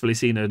successfully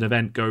seen an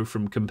event go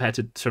from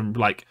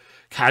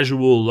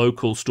casual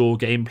local store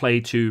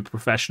gameplay to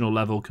professional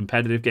level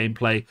competitive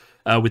gameplay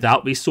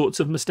without these sorts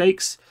of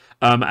mistakes.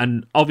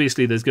 And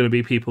obviously there's going to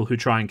be people who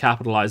try and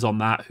capitalize on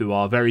that, who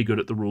are very good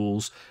at the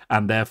rules,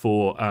 and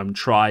therefore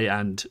try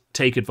and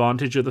take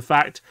advantage of the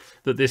fact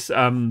that this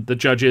the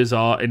judges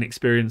are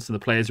inexperienced and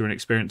the players are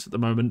inexperienced at the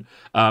moment.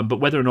 But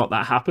whether or not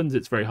that happens,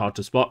 it's very hard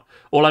to spot.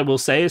 All I will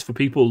say is for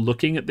people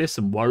looking at this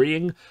and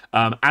worrying,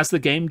 as the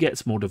game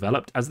gets more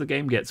developed, as the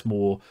game gets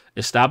more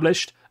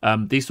established,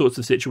 these sorts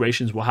of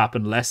situations will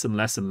happen less and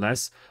less and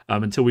less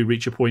until we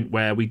reach a point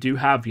where we do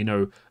have, you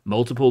know,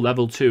 multiple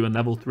level 2 and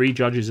level 3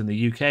 judges in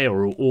the UK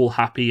are all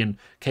happy and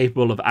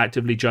capable of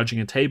actively judging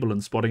a table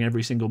and spotting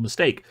every single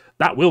mistake.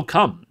 That will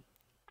come.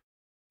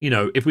 You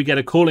know, if we get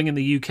a calling in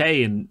the UK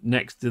in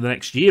the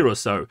next year or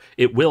so,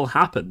 it will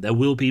happen. There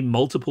will be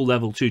multiple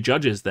level 2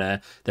 judges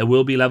there. There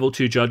will be level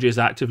 2 judges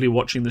actively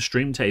watching the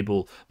stream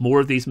table. More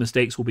of these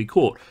mistakes will be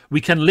caught.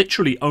 We can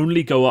literally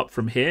only go up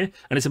from here.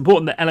 And it's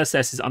important that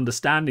LSS is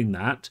understanding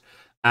that.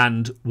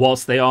 And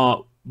whilst they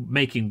are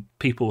making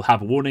people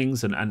have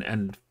warnings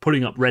and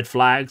putting up red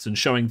flags and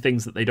showing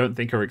things that they don't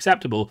think are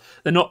acceptable,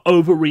 they're not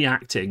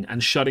overreacting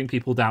and shutting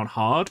people down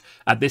hard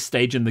at this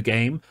stage in the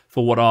game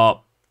for what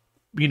are,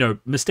 you know,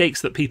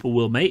 mistakes that people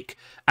will make.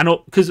 And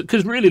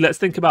because really, let's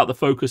think about the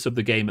focus of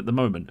the game at the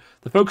moment.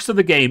 The focus of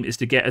the game is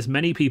to get as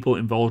many people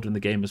involved in the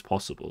game as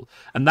possible,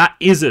 and that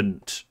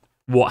isn't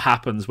what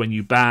happens when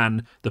you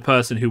ban the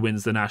person who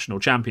wins the national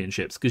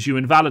championships, because you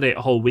invalidate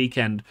a whole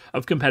weekend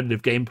of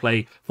competitive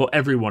gameplay for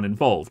everyone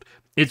involved.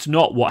 It's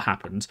not what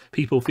happens.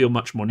 People feel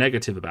much more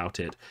negative about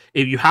it.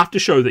 If you have to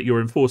show that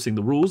you're enforcing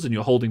the rules and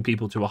you're holding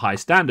people to a high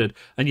standard,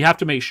 and you have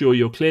to make sure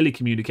you're clearly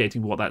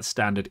communicating what that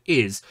standard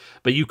is.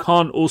 But you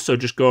can't also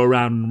just go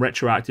around and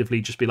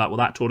retroactively just be like, well,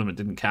 that tournament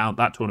didn't count,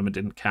 that tournament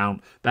didn't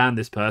count, ban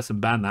this person,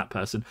 ban that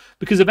person,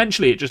 because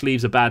eventually it just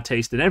leaves a bad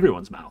taste in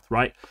everyone's mouth,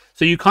 right?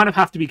 So you kind of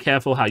have to be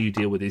careful how you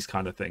deal with these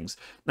kind of things.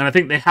 And I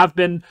think they have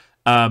been.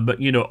 But,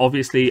 you know,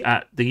 obviously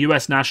at the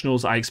US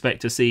Nationals, I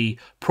expect to see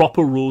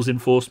proper rules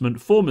enforcement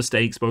for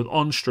mistakes, both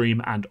on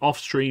stream and off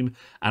stream.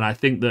 And I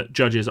think that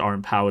judges are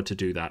empowered to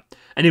do that.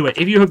 Anyway,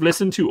 if you have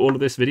listened to all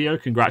of this video,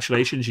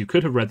 congratulations. You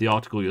could have read the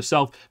article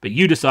yourself, but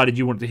you decided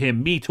you wanted to hear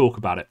me talk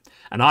about it.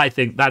 And I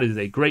think that is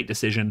a great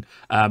decision.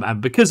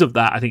 And because of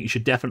that, I think you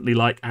should definitely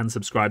like and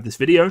subscribe this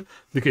video,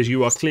 because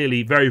you are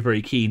clearly very,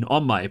 very keen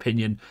on my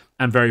opinion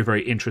and very,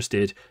 very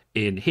interested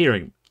in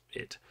hearing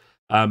it.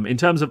 In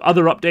terms of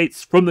other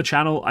updates from the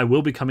channel, I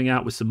will be coming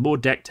out with some more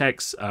deck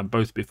techs,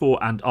 both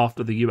before and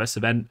after the US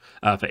event,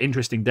 for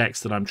interesting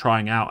decks that I'm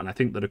trying out and I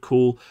think that are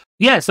cool.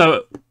 Yeah,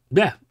 so,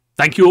 yeah,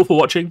 thank you all for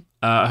watching.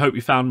 I hope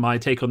you found my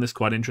take on this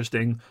quite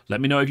interesting.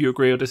 Let me know if you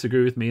agree or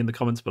disagree with me in the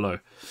comments below.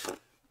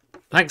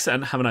 Thanks,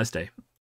 and have a nice day.